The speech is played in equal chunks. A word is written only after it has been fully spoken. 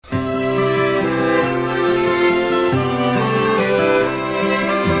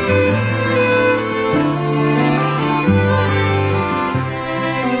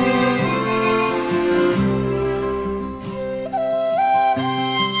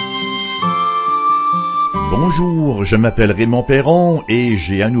Bonjour, je m'appelle Raymond Perron et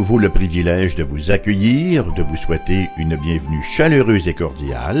j'ai à nouveau le privilège de vous accueillir, de vous souhaiter une bienvenue chaleureuse et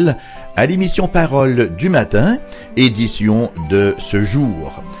cordiale à l'émission Parole du matin, édition de ce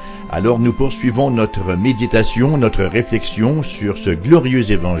jour. Alors nous poursuivons notre méditation, notre réflexion sur ce glorieux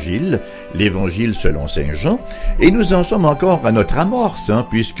évangile, l'évangile selon Saint Jean, et nous en sommes encore à notre amorce,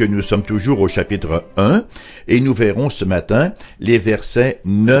 puisque nous sommes toujours au chapitre 1, et nous verrons ce matin les versets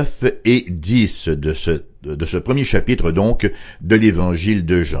 9 et 10 de ce premier chapitre donc de l'évangile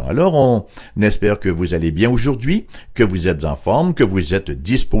de Jean. Alors on espère que vous allez bien aujourd'hui, que vous êtes en forme, que vous êtes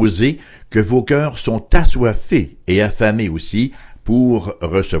disposés, que vos cœurs sont assoiffés et affamés aussi pour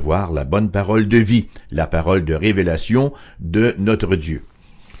recevoir la bonne parole de vie, la parole de révélation de notre Dieu.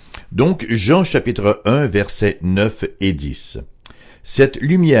 Donc, Jean chapitre 1, versets 9 et 10. Cette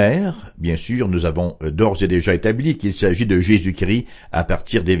lumière, bien sûr, nous avons d'ores et déjà établi qu'il s'agit de Jésus-Christ à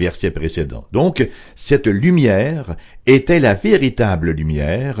partir des versets précédents. Donc, cette lumière était la véritable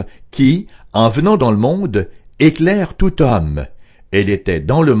lumière qui, en venant dans le monde, éclaire tout homme. Elle était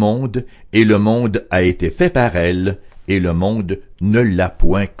dans le monde, et le monde a été fait par elle, et le monde ne l'a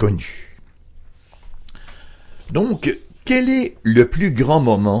point connue. Donc, quel est le plus grand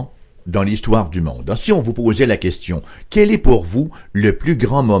moment dans l'histoire du monde? Si on vous posait la question, quel est pour vous le plus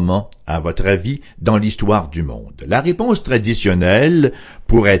grand moment, à votre avis, dans l'histoire du monde? La réponse traditionnelle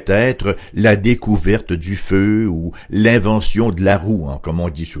pourrait être la découverte du feu ou l'invention de la roue, comme on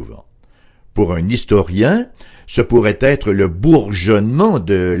dit souvent. Pour un historien, ce pourrait être le bourgeonnement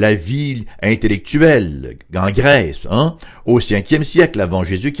de la vie intellectuelle en Grèce, au 5e siècle avant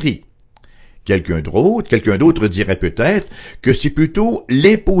Jésus-Christ. Quelqu'un d'autre dirait peut-être que c'est plutôt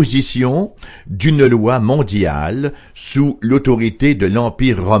l'imposition d'une loi mondiale sous l'autorité de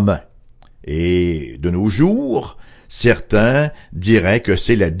l'Empire romain. Et de nos jours, certains diraient que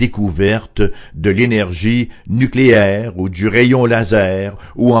c'est la découverte de l'énergie nucléaire ou du rayon laser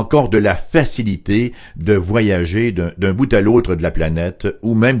ou encore de la facilité de voyager d'un bout à l'autre de la planète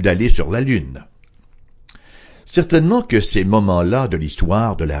ou même d'aller sur la Lune. Certainement que ces moments-là de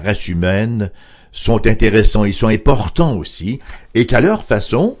l'histoire de la race humaine sont intéressants, ils sont importants aussi, et qu'à leur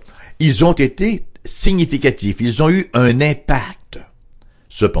façon, ils ont été significatifs, ils ont eu un impact.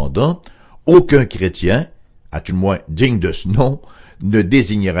 Cependant, aucun chrétien, à tout le moins digne de ce nom, ne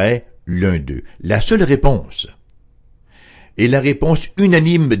désignerait l'un d'eux. La seule réponse, et la réponse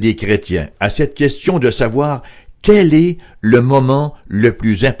unanime des chrétiens à cette question de savoir quel est le moment le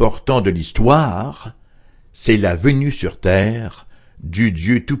plus important de l'histoire, c'est la venue sur terre du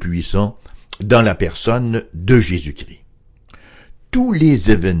Dieu Tout-Puissant dans la personne de Jésus-Christ. Tous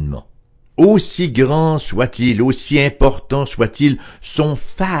les événements, aussi grands soient-ils, aussi importants soient-ils, sont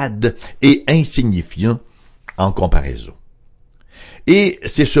fades et insignifiants en comparaison. Et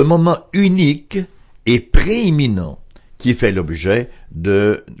c'est ce moment unique et prééminent qui fait l'objet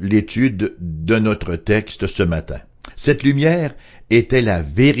de l'étude de notre texte ce matin. Cette lumière était la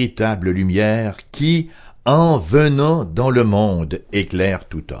véritable lumière qui, en venant dans le monde, éclaire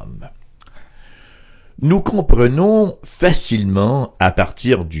tout homme. Nous comprenons facilement à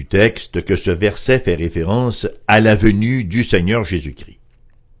partir du texte que ce verset fait référence à la venue du Seigneur Jésus-Christ.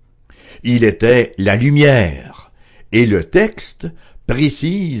 Il était la lumière, et le texte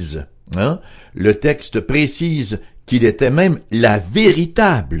précise qu'il était même la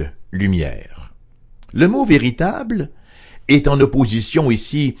véritable lumière. Le mot véritable est en opposition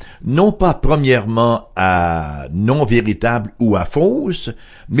ici, non pas premièrement à non véritable ou à fausse,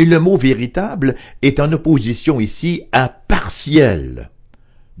 mais le mot véritable est en opposition ici à partiel.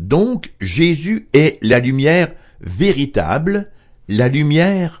 Donc, Jésus est la lumière véritable, la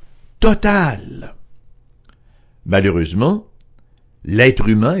lumière totale. Malheureusement, l'être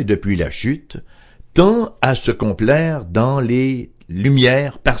humain, depuis la chute, tend à se complaire dans les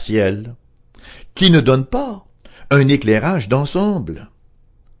lumières partielles, qui ne donnent pas un éclairage d'ensemble.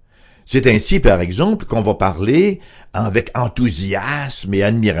 C'est ainsi, par exemple, qu'on va parler avec enthousiasme et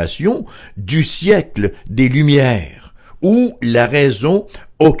admiration du siècle des Lumières, où la raison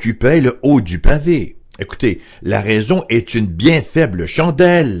occupait le haut du pavé. Écoutez, la raison est une bien faible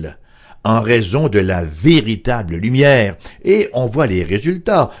chandelle en raison de la véritable lumière, et on voit les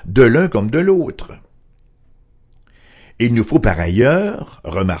résultats de l'un comme de l'autre. Il nous faut par ailleurs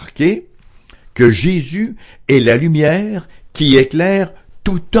remarquer que Jésus est la lumière qui éclaire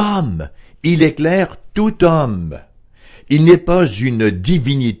tout homme. Il éclaire tout homme. Il n'est pas une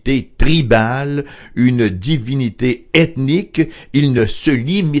divinité tribale, une divinité ethnique. Il ne se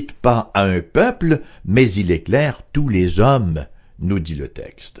limite pas à un peuple, mais il éclaire tous les hommes, nous dit le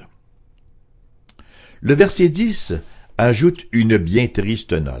texte. Le verset 10 ajoute une bien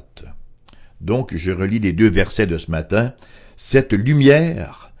triste note. Donc, je relis les 2 versets de ce matin. Cette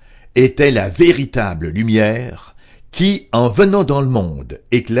lumière était la véritable lumière qui, en venant dans le monde,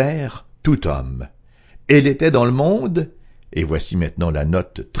 éclaire tout homme. Elle était dans le monde, et voici maintenant la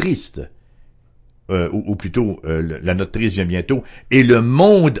note triste, ou plutôt la note triste vient bientôt, et le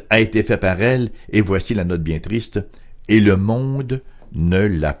monde a été fait par elle, et voici la note bien triste, et le monde ne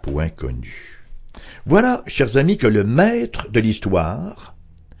l'a point connue. Voilà, chers amis, que le maître de l'histoire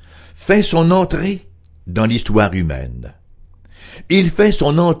fait son entrée dans l'histoire humaine. Il fait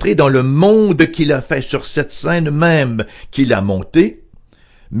son entrée dans le monde qu'il a fait sur cette scène même qu'il a montée,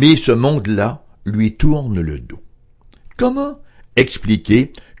 mais ce monde-là lui tourne le dos. Comment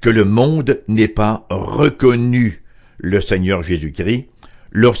expliquer que le monde n'ait pas reconnu le Seigneur Jésus-Christ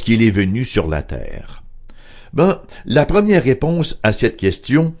lorsqu'il est venu sur la terre? La première réponse à cette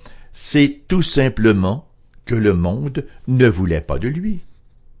question, c'est tout simplement que le monde ne voulait pas de lui.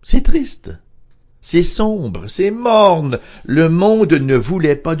 C'est triste. C'est sombre, c'est morne. Le monde ne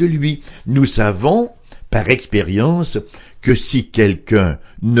voulait pas de lui. Nous savons, par expérience, que si quelqu'un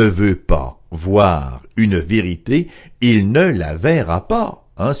ne veut pas voir une vérité, il ne la verra pas.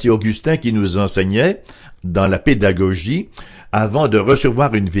 C'est Augustin qui nous enseignait, dans la pédagogie, avant de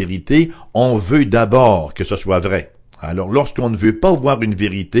recevoir une vérité, on veut d'abord que ce soit vrai. Alors, lorsqu'on ne veut pas voir une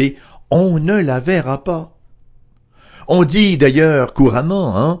vérité, on ne la verra pas. On dit d'ailleurs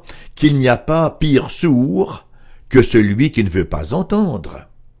couramment qu'il n'y a pas pire sourd que celui qui ne veut pas entendre.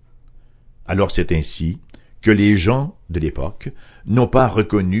 Alors c'est ainsi que les gens de l'époque n'ont pas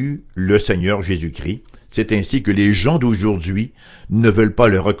reconnu le Seigneur Jésus-Christ. C'est ainsi que les gens d'aujourd'hui ne veulent pas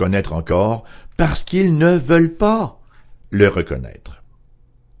le reconnaître encore parce qu'ils ne veulent pas le reconnaître.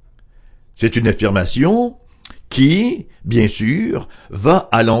 C'est une affirmation qui, bien sûr, va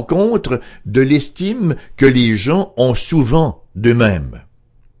à l'encontre de l'estime que les gens ont souvent d'eux-mêmes.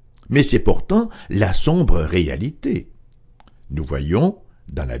 Mais c'est pourtant la sombre réalité. Nous voyons,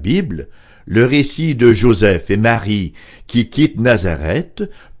 dans la Bible, le récit de Joseph et Marie qui quittent Nazareth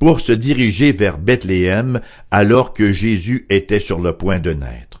pour se diriger vers Bethléem alors que Jésus était sur le point de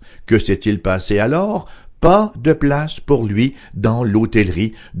naître. Que s'est-il passé alors? Pas de place pour lui dans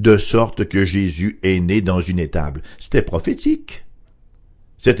l'hôtellerie, de sorte que Jésus est né dans une étable. C'était prophétique,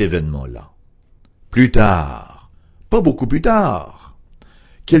 cet événement-là. Plus tard, pas beaucoup plus tard,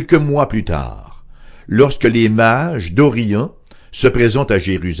 quelques mois plus tard, lorsque les mages d'Orient se présentent à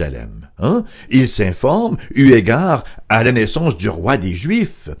Jérusalem, ils s'informent eu égard à la naissance du roi des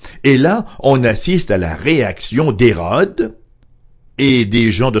Juifs. Et là, on assiste à la réaction d'Hérode et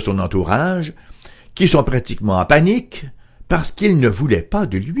des gens de son entourage qui sont pratiquement en panique parce qu'ils ne voulaient pas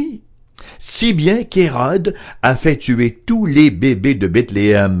de lui. Si bien qu'Hérode a fait tuer tous les bébés de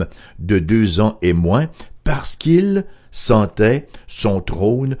Bethléem de 2 ans et moins parce qu'il sentait son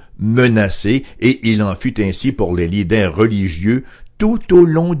trône menacé, et il en fut ainsi pour les leaders religieux tout au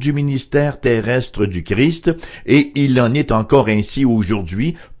long du ministère terrestre du Christ, et il en est encore ainsi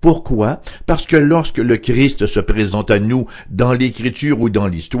aujourd'hui. Pourquoi? Parce que lorsque le Christ se présente à nous dans l'Écriture ou dans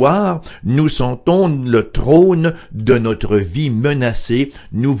l'Histoire, nous sentons le trône de notre vie menacé.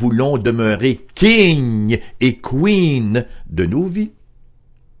 Nous voulons demeurer king et queen de nos vies.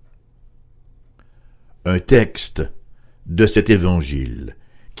 Un texte de cet évangile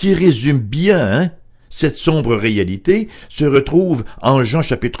qui résume bien cette sombre réalité se retrouve en Jean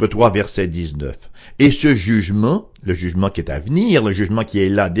chapitre 3 verset 19. Et ce jugement, le jugement qui est à venir, le jugement qui est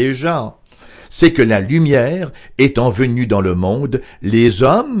là déjà, c'est que la lumière étant venue dans le monde, les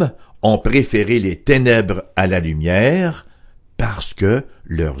hommes ont préféré les ténèbres à la lumière parce que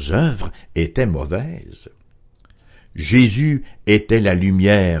leurs œuvres étaient mauvaises. Jésus était la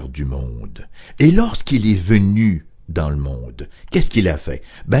lumière du monde. Et lorsqu'il est venu dans le monde, qu'est-ce qu'il a fait?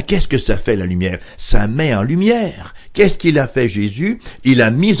 Qu'est-ce que ça fait la lumière? Ça met en lumière. Qu'est-ce qu'il a fait Jésus? Il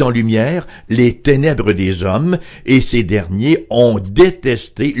a mis en lumière les ténèbres des hommes, et ces derniers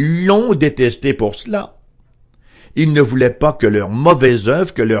l'ont détesté pour cela. Ils ne voulaient pas que leurs mauvaises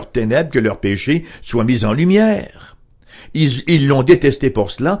œuvres, que leurs ténèbres, que leurs péchés soient mis en lumière. Ils l'ont détesté pour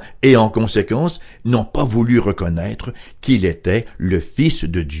cela, et en conséquence, n'ont pas voulu reconnaître qu'il était le Fils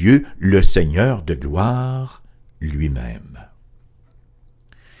de Dieu, le Seigneur de gloire lui-même.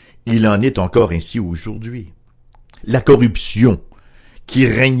 Il en est encore ainsi aujourd'hui. La corruption qui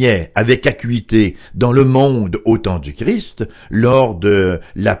régnait avec acuité dans le monde au temps du Christ, lors de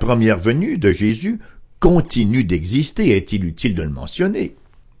la première venue de Jésus, continue d'exister. Est-il utile de le mentionner?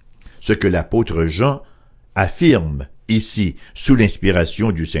 Ce que l'apôtre Jean affirme ici, sous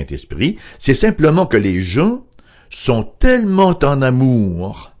l'inspiration du Saint-Esprit, c'est simplement que les gens sont tellement en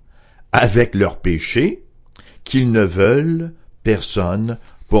amour avec leurs péchés qu'ils ne veulent personne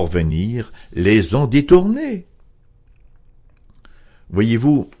pour venir les ont détournés.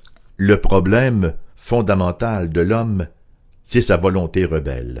 Voyez-vous, le problème fondamental de l'homme, c'est sa volonté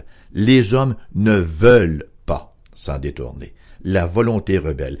rebelle. Les hommes ne veulent pas s'en détourner. La volonté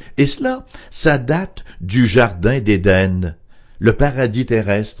rebelle. Et cela, ça date du jardin d'Éden, le paradis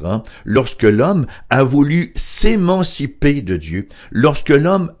terrestre, lorsque l'homme a voulu s'émanciper de Dieu, lorsque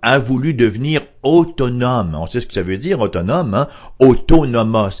l'homme a voulu devenir autonome. On sait ce que ça veut dire, autonome,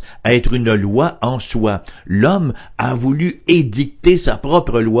 autonomos, être une loi en soi. L'homme a voulu édicter sa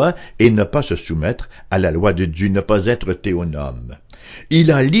propre loi et ne pas se soumettre à la loi de Dieu, ne pas être théonome.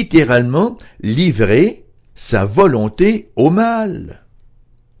 Il a littéralement livré sa volonté au mal.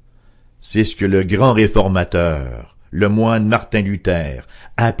 C'est ce que le grand réformateur, le moine Martin Luther,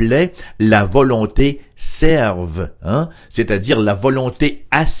 appelait la volonté serve, c'est-à-dire la volonté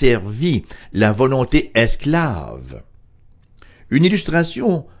asservie, la volonté esclave. Une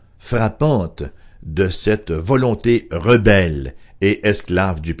illustration frappante de cette volonté rebelle et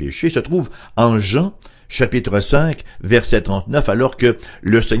esclave du péché se trouve en Jean, chapitre 5, verset 39, alors que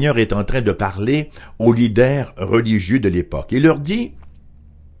le Seigneur est en train de parler aux leaders religieux de l'époque. Il leur dit,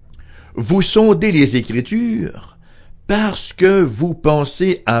 « Vous sondez les Écritures parce que vous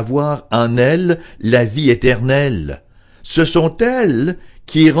pensez avoir en elles la vie éternelle. Ce sont elles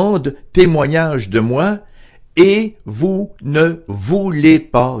qui rendent témoignage de moi, et vous ne voulez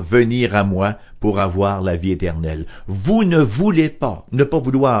pas venir à moi pour avoir la vie éternelle. » Vous ne voulez pas. Ne pas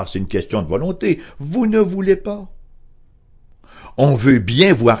vouloir, c'est une question de volonté. Vous ne voulez pas. On veut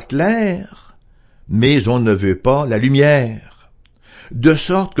bien voir clair, mais on ne veut pas la lumière. De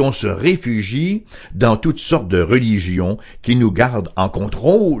sorte qu'on se réfugie dans toutes sortes de religions qui nous gardent en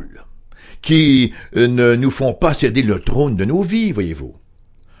contrôle, qui ne nous font pas céder le trône de nos vies, voyez-vous.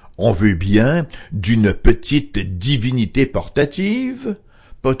 On veut bien d'une petite divinité portative,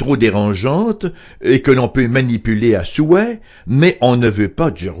 pas trop dérangeante, et que l'on peut manipuler à souhait, mais on ne veut pas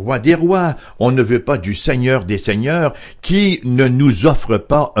du roi des rois, on ne veut pas du seigneur des seigneurs, qui ne nous offre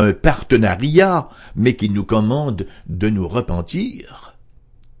pas un partenariat, mais qui nous commande de nous repentir.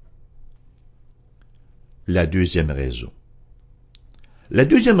 La deuxième raison. La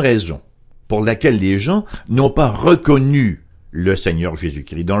deuxième raison pour laquelle les gens n'ont pas reconnu le Seigneur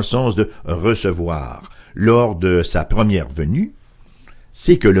Jésus-Christ, dans le sens de recevoir, lors de sa première venue,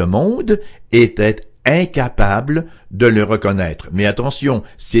 c'est que le monde était incapable de le reconnaître. Mais attention,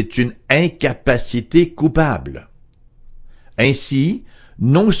 c'est une incapacité coupable. Ainsi,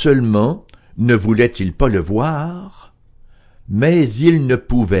 non seulement ne voulait-il pas le voir, mais il ne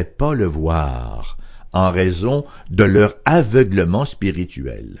pouvait pas le voir en raison de leur aveuglement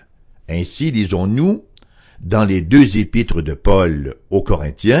spirituel. Ainsi, lisons-nous, dans les 2 épîtres de Paul aux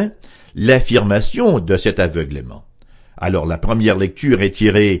Corinthiens, l'affirmation de cet aveuglement. Alors, la première lecture est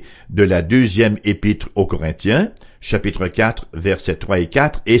tirée de la 2e épître aux Corinthiens, chapitre 4, versets 3 et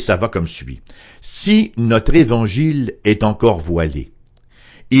 4, et ça va comme suit. « Si notre évangile est encore voilé,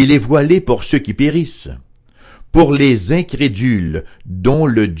 il est voilé pour ceux qui périssent, pour les incrédules dont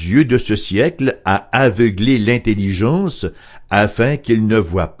le Dieu de ce siècle a aveuglé l'intelligence afin qu'ils ne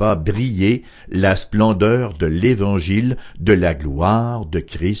voient pas briller la splendeur de l'évangile de la gloire de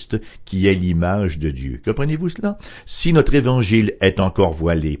Christ qui est l'image de Dieu. » Comprenez-vous cela? Si notre évangile est encore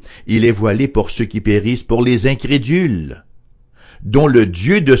voilé, il est voilé pour ceux qui périssent, pour les incrédules, dont le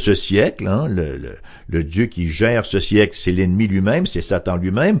Dieu de ce siècle, le Dieu qui gère ce siècle, c'est l'ennemi lui-même, c'est Satan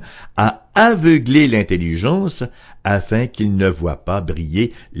lui-même, a aveuglé l'intelligence afin qu'il ne voit pas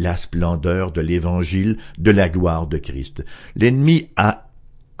briller la splendeur de l'évangile de la gloire de Christ. L'ennemi a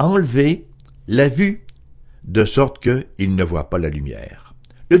enlevé la vue, de sorte qu'il ne voit pas la lumière.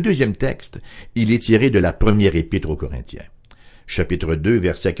 Le deuxième texte, il est tiré de la première épître aux Corinthiens, chapitre 2,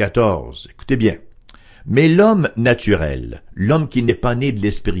 verset 14. Écoutez bien. Mais l'homme naturel, l'homme qui n'est pas né de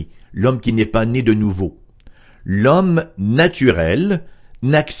l'esprit, l'homme qui n'est pas né de nouveau, l'homme naturel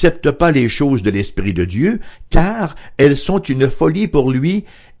n'accepte pas les choses de l'esprit de Dieu, car elles sont une folie pour lui,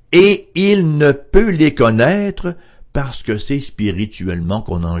 et il ne peut les connaître parce que c'est spirituellement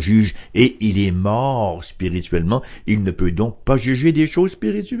qu'on en juge, et il est mort spirituellement, il ne peut donc pas juger des choses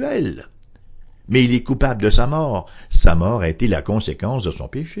spirituelles. Mais il est coupable de sa mort. Sa mort a été la conséquence de son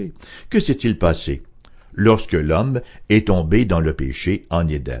péché. Que s'est-il passé lorsque l'homme est tombé dans le péché en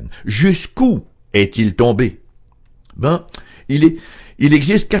Éden? Jusqu'où est-il tombé? Il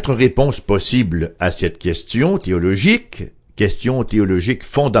existe 4 réponses possibles à cette question théologique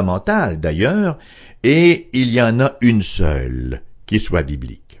fondamentale d'ailleurs, et il y en a une seule qui soit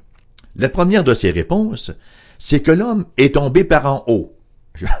biblique. La première de ces réponses, c'est que l'homme est tombé par en haut.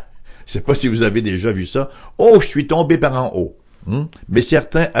 Je ne sais pas si vous avez déjà vu ça. « Oh, je suis tombé par en haut. » Mais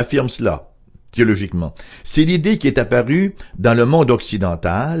certains affirment cela, théologiquement. C'est l'idée qui est apparue dans le monde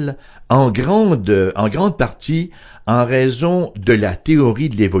occidental, en grande partie en raison de la théorie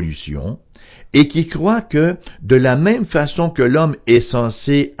de l'évolution, et qui croit que, de la même façon que l'homme est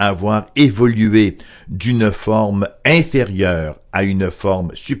censé avoir évolué d'une forme inférieure à une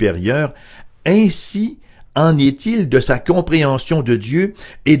forme supérieure, ainsi en est-il de sa compréhension de Dieu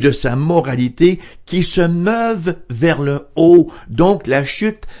et de sa moralité qui se meuvent vers le haut. Donc la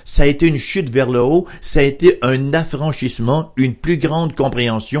chute, ça a été une chute vers le haut, ça a été un affranchissement, une plus grande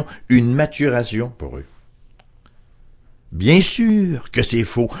compréhension, une maturation pour eux. Bien sûr que c'est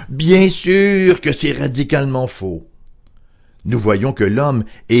faux, bien sûr que c'est radicalement faux. Nous voyons que l'homme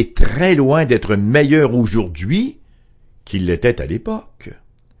est très loin d'être meilleur aujourd'hui qu'il l'était à l'époque.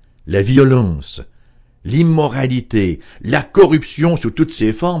 La violence, l'immoralité, la corruption sous toutes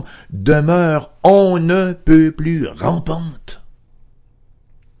ses formes demeurent on ne peut plus rampantes.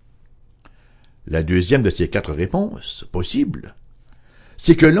 La deuxième de ces 4 réponses possibles,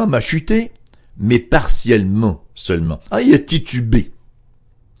 c'est que l'homme a chuté, mais partiellement seulement. Il a titubé.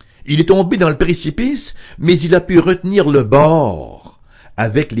 Il est tombé dans le précipice, mais il a pu retenir le bord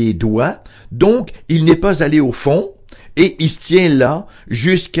avec les doigts, donc il n'est pas allé au fond, et il se tient là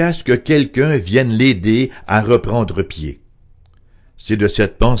jusqu'à ce que quelqu'un vienne l'aider à reprendre pied. C'est de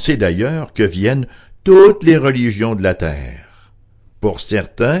cette pensée d'ailleurs que viennent toutes les religions de la terre. Pour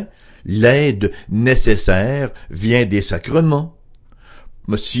certains, l'aide nécessaire vient des sacrements.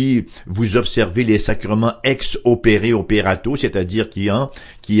 Si vous observez les sacrements ex opere operato, c'est-à-dire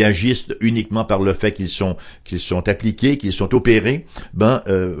qui agissent uniquement par le fait qu'ils sont appliqués, qu'ils sont opérés,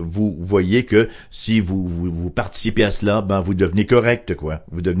 vous voyez que si vous participez à cela, vous devenez correct,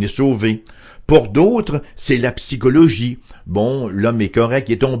 vous devenez sauvé. Pour d'autres, c'est la psychologie. Bon, l'homme est correct,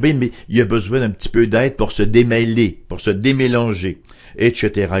 il est tombé, mais il a besoin d'un petit peu d'aide pour se démêler, pour se démélanger,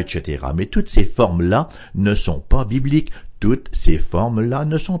 etc., etc. Mais toutes ces formes-là ne sont pas bibliques. Toutes ces formes-là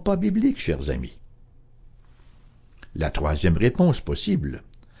ne sont pas bibliques, chers amis. La troisième réponse possible,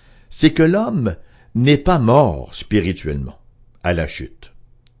 c'est que l'homme n'est pas mort spirituellement à la chute.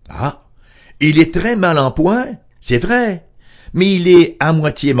 Il est très mal en point, c'est vrai, mais il est à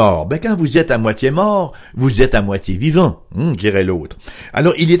moitié mort. Quand vous êtes à moitié mort, vous êtes à moitié vivant, dirait l'autre.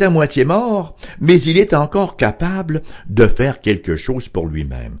 Alors, il est à moitié mort, mais il est encore capable de faire quelque chose pour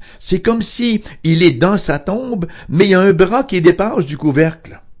lui-même. C'est comme si il est dans sa tombe, mais il y a un bras qui dépasse du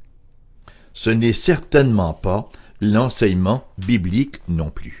couvercle. Ce n'est certainement pas l'enseignement biblique non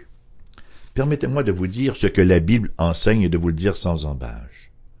plus. Permettez-moi de vous dire ce que la Bible enseigne et de vous le dire sans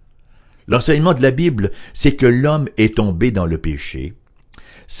embâche. L'enseignement de la Bible, c'est que l'homme est tombé dans le péché.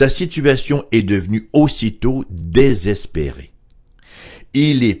 Sa situation est devenue aussitôt désespérée.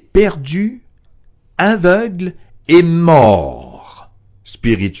 Il est perdu, aveugle et mort,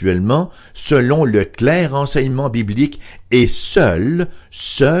 spirituellement, selon le clair enseignement biblique, et seul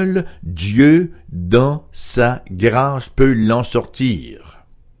Dieu, dans sa grâce, peut l'en sortir.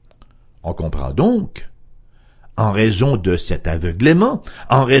 On comprend donc, en raison de cet aveuglement,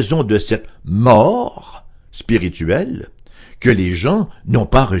 en raison de cette mort spirituelle, que les gens n'ont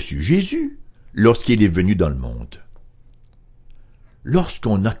pas reçu Jésus lorsqu'il est venu dans le monde.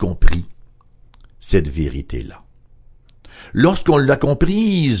 Lorsqu'on a compris cette vérité-là, lorsqu'on l'a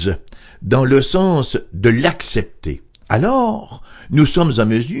comprise dans le sens de l'accepter, alors nous sommes en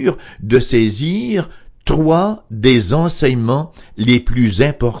mesure de saisir 3 des enseignements les plus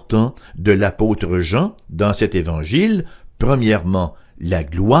importants de l'apôtre Jean dans cet évangile. Premièrement, la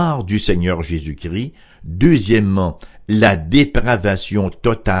gloire du Seigneur Jésus-Christ. Deuxièmement, la dépravation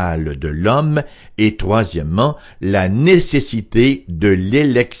totale de l'homme. Et troisièmement, la nécessité de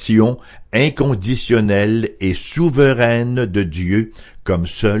l'élection inconditionnelle et souveraine de Dieu comme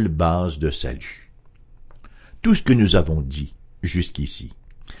seule base de salut. Tout ce que nous avons dit jusqu'ici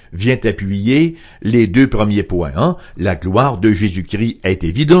vient appuyer les 2 premiers points. La gloire de Jésus-Christ est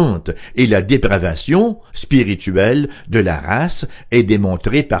évidente et la dépravation spirituelle de la race est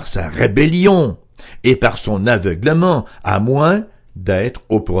démontrée par sa rébellion et par son aveuglement, à moins d'être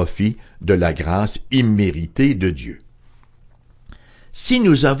au profit de la grâce imméritée de Dieu. Si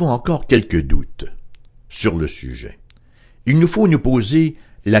nous avons encore quelques doutes sur le sujet, il nous faut nous poser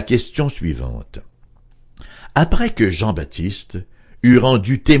la question suivante. Après que Jean-Baptiste eut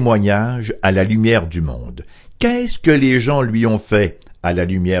rendu témoignage à la lumière du monde, qu'est-ce que les gens lui ont fait à la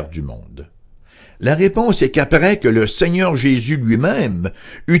lumière du monde? La réponse est qu'après que le Seigneur Jésus lui-même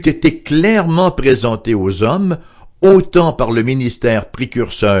eut été clairement présenté aux hommes, autant par le ministère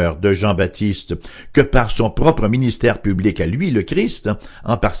précurseur de Jean-Baptiste que par son propre ministère public à lui, le Christ,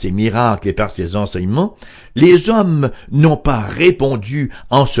 par ses miracles et par ses enseignements, les hommes n'ont pas répondu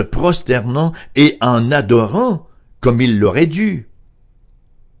en se prosternant et en adorant comme ils l'auraient dû,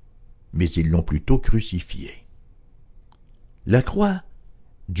 mais ils l'ont plutôt crucifié. La croix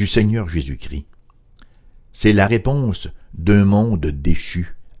du Seigneur Jésus-Christ, c'est la réponse d'un monde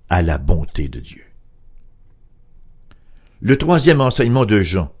déchu à la bonté de Dieu. Le troisième enseignement de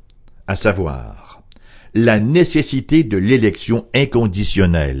Jean, à savoir la nécessité de l'élection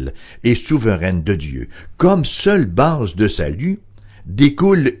inconditionnelle et souveraine de Dieu comme seule base de salut,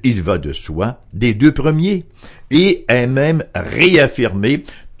 découle, il va de soi, des deux premiers et est même réaffirmé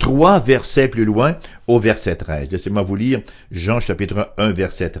 3 versets plus loin au verset 13. Laissez-moi vous lire Jean chapitre 1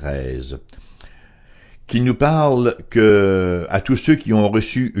 verset 13, qui nous parle que à tous ceux qui ont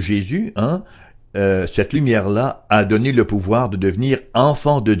reçu Jésus, cette lumière-là a donné le pouvoir de devenir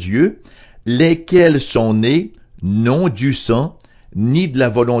enfants de Dieu, lesquels sont nés non du sang, ni de la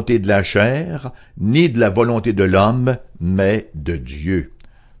volonté de la chair, ni de la volonté de l'homme, mais de Dieu,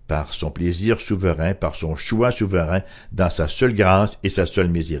 par son plaisir souverain, par son choix souverain, dans sa seule grâce et sa seule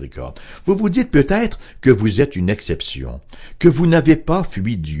miséricorde. Vous vous dites peut-être que vous êtes une exception, que vous n'avez pas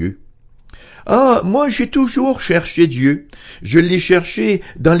fui Dieu. Ah, moi j'ai toujours cherché Dieu. Je l'ai cherché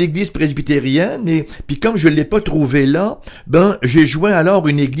dans l'église presbytérienne et puis comme je l'ai pas trouvé là, j'ai joint alors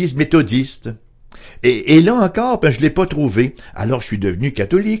une église méthodiste. Et là encore, je l'ai pas trouvé. Alors je suis devenu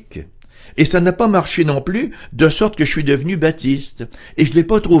catholique. Et ça n'a pas marché non plus, de sorte que je suis devenu baptiste. Et je l'ai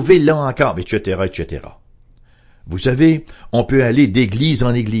pas trouvé là encore, etc., etc. Vous savez, on peut aller d'église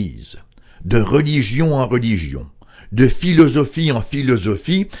en église, de religion en religion, de philosophie en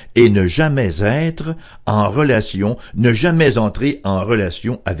philosophie, et ne jamais être en relation, ne jamais entrer en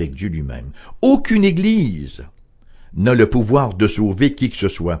relation avec Dieu lui-même. Aucune église n'a le pouvoir de sauver qui que ce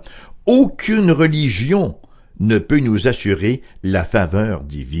soit. Aucune religion ne peut nous assurer la faveur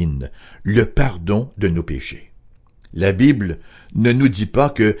divine, le pardon de nos péchés. La Bible ne nous dit pas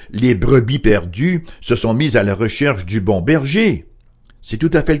que les brebis perdues se sont mises à la recherche du bon berger. C'est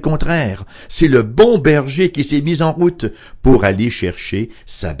tout à fait le contraire. C'est le bon berger qui s'est mis en route pour aller chercher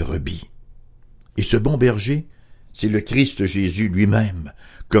sa brebis. Et ce bon berger, c'est le Christ Jésus lui-même,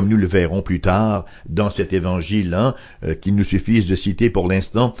 comme nous le verrons plus tard dans cet évangile qu'il nous suffise de citer pour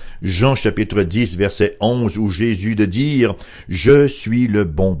l'instant, Jean chapitre 10, verset 11, où Jésus de dire « Je suis le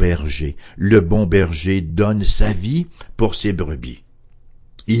bon berger donne sa vie pour ses brebis. »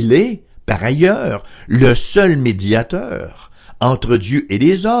 Il est, par ailleurs, le seul médiateur entre Dieu et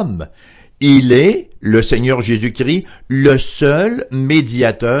les hommes. Il est, le Seigneur Jésus-Christ, le seul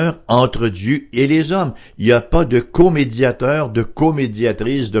médiateur entre Dieu et les hommes. Il n'y a pas de co-médiateur, de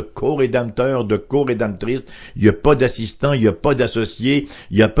co-médiatrice, de co-rédempteur, de co-rédemptrice. Il n'y a pas d'assistant, il n'y a pas d'associé,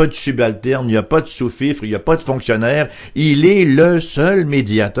 il n'y a pas de subalterne, il n'y a pas de sous-fifre, il n'y a pas de fonctionnaire. Il est le seul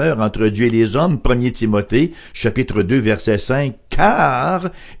médiateur entre Dieu et les hommes. 1 Timothée, chapitre 2, verset 5.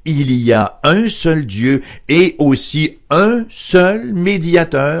 Car il y a un seul Dieu et aussi un seul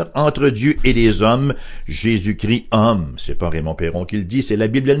médiateur entre Dieu et les hommes, Jésus-Christ homme. C'est pas Raymond Perron qui le dit, c'est la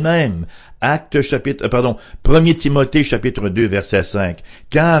Bible elle-même. 1 Timothée chapitre 2 verset 5.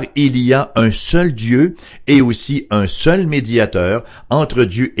 Car il y a un seul Dieu et aussi un seul médiateur entre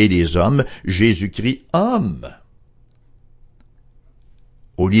Dieu et les hommes, Jésus-Christ homme.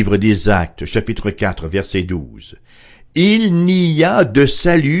 Au livre des Actes, chapitre 4, verset 12. Il n'y a de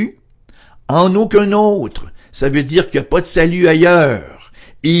salut en aucun autre. Ça veut dire qu'il n'y a pas de salut ailleurs.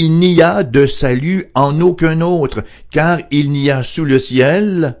 Il n'y a de salut en aucun autre, car il n'y a sous le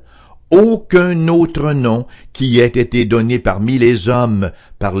ciel aucun autre nom qui ait été donné parmi les hommes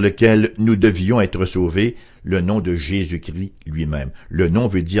par lequel nous devions être sauvés, le nom de Jésus-Christ lui-même. Le nom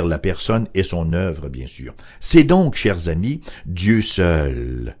veut dire la personne et son œuvre, bien sûr. C'est donc, chers amis, Dieu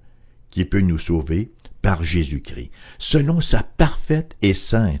seul qui peut nous sauver par Jésus-Christ, selon sa parfaite et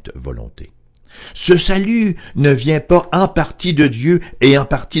sainte volonté. Ce salut ne vient pas en partie de Dieu et en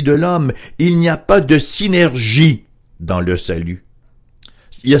partie de l'homme. Il n'y a pas de synergie dans le salut.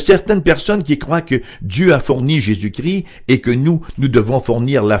 Il y a certaines personnes qui croient que Dieu a fourni Jésus-Christ et que nous devons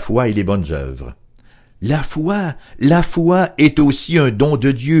fournir la foi et les bonnes œuvres. La foi est aussi un don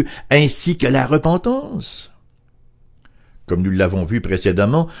de Dieu, ainsi que la repentance. Comme nous l'avons vu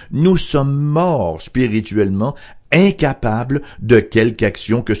précédemment, nous sommes morts spirituellement, incapables de quelque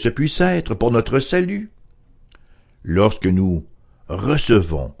action que ce puisse être pour notre salut. Lorsque nous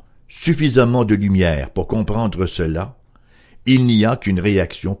recevons suffisamment de lumière pour comprendre cela, il n'y a qu'une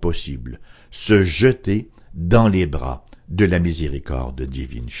réaction possible, se jeter dans les bras de la miséricorde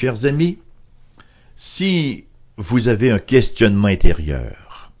divine. Chers amis, si vous avez un questionnement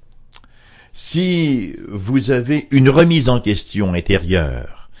intérieur, si vous avez une remise en question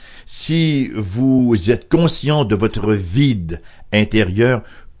intérieure, si vous êtes conscient de votre vide intérieur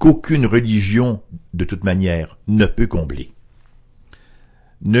qu'aucune religion, de toute manière, ne peut combler.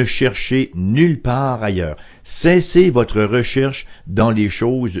 Ne cherchez nulle part ailleurs. Cessez votre recherche dans les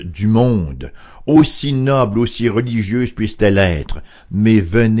choses du monde, aussi nobles, aussi religieuses puissent-elles être, mais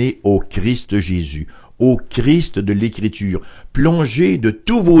venez au Christ Jésus, au Christ de l'Écriture. Plongez de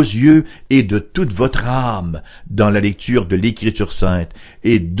tous vos yeux et de toute votre âme dans la lecture de l'Écriture sainte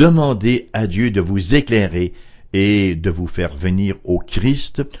et demandez à Dieu de vous éclairer et de vous faire venir au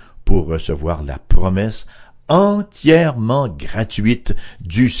Christ pour recevoir la promesse entièrement gratuite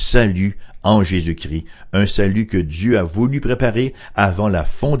du salut en Jésus-Christ, un salut que Dieu a voulu préparer avant la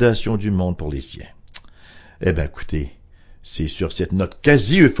fondation du monde pour les siens. Eh bien, écoutez, c'est sur cette note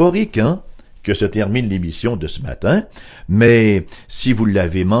quasi euphorique, que se termine l'émission de ce matin, mais si vous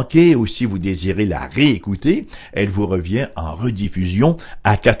l'avez manquée ou si vous désirez la réécouter, elle vous revient en rediffusion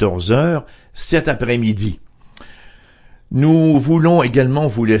à 14h cet après-midi. Nous voulons également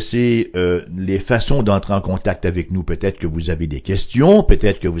vous laisser les façons d'entrer en contact avec nous. Peut-être que vous avez des questions,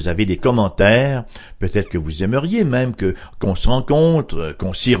 peut-être que vous avez des commentaires, peut-être que vous aimeriez même qu'on se rencontre,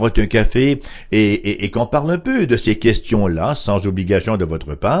 qu'on sirote un café et qu'on parle un peu de ces questions-là, sans obligation de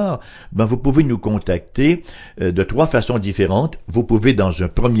votre part. Vous pouvez nous contacter de 3 façons différentes. Vous pouvez dans un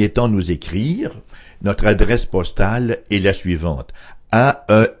premier temps nous écrire. Notre adresse postale est la suivante: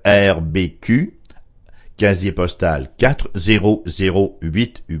 AERBQ, casier postal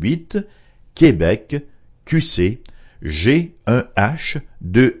 40088, Québec, QC, G1H,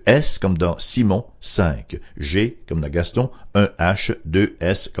 2S comme dans Simon, 5. G comme dans Gaston, 1H,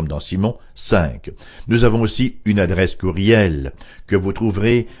 2S comme dans Simon, 5. Nous avons aussi une adresse courriel que vous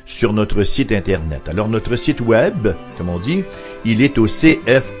trouverez sur notre site Internet. Alors, notre site web, comme on dit, il est au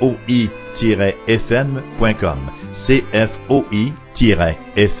cfoi-fm.com.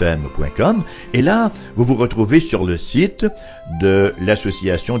 cfoi-fm.com. Et là, vous vous retrouvez sur le site de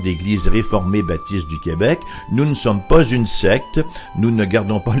l'Association d'Églises réformées baptistes du Québec. Nous ne sommes pas une secte, nous ne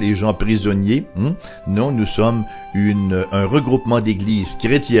gardons pas les gens prisonniers. Non, nous sommes un regroupement d'églises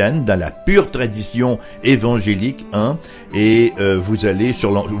chrétiennes dans la pure tradition évangélique. Et vous allez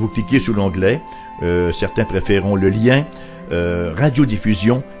vous cliquez sur l'onglet, certains préféreront le lien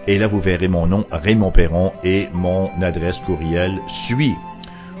radiodiffusion, et là vous verrez mon nom, Raymond Perron, et mon adresse courriel suit.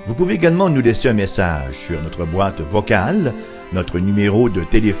 Vous pouvez également nous laisser un message sur notre boîte vocale. Notre numéro de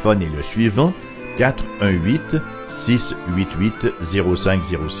téléphone est le suivant: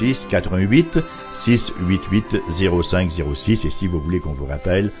 418-688-0506, 418-688-0506, et si vous voulez qu'on vous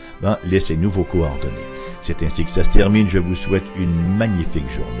rappelle, laissez-nous vos coordonnées. C'est ainsi que ça se termine. Je vous souhaite une magnifique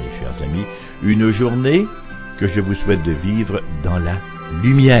journée, chers amis, une journée que je vous souhaite de vivre dans la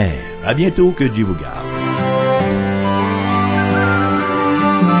lumière. À bientôt, que Dieu vous garde.